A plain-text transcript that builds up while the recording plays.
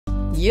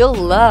You'll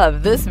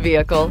love this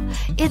vehicle.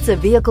 It's a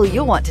vehicle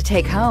you'll want to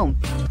take home.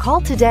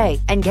 Call today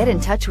and get in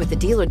touch with the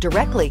dealer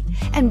directly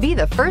and be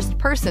the first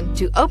person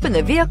to open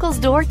the vehicle's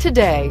door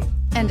today,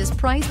 and is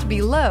priced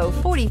below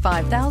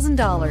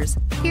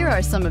 $45,000. Here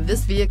are some of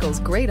this vehicle's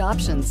great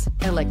options: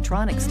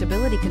 electronic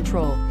stability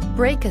control,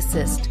 brake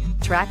assist,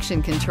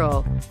 traction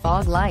control,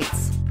 fog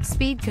lights,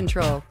 speed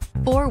control,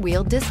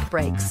 four-wheel disc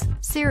brakes,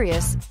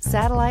 Sirius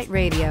satellite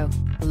radio,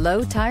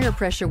 low tire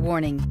pressure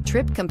warning,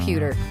 trip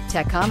computer,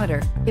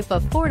 tachometer. If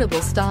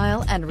affordable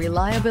style and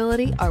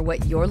reliability are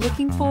what you're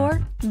looking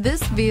for,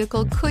 this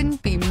vehicle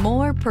couldn't be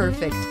more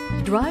perfect.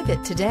 Drive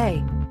it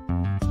today.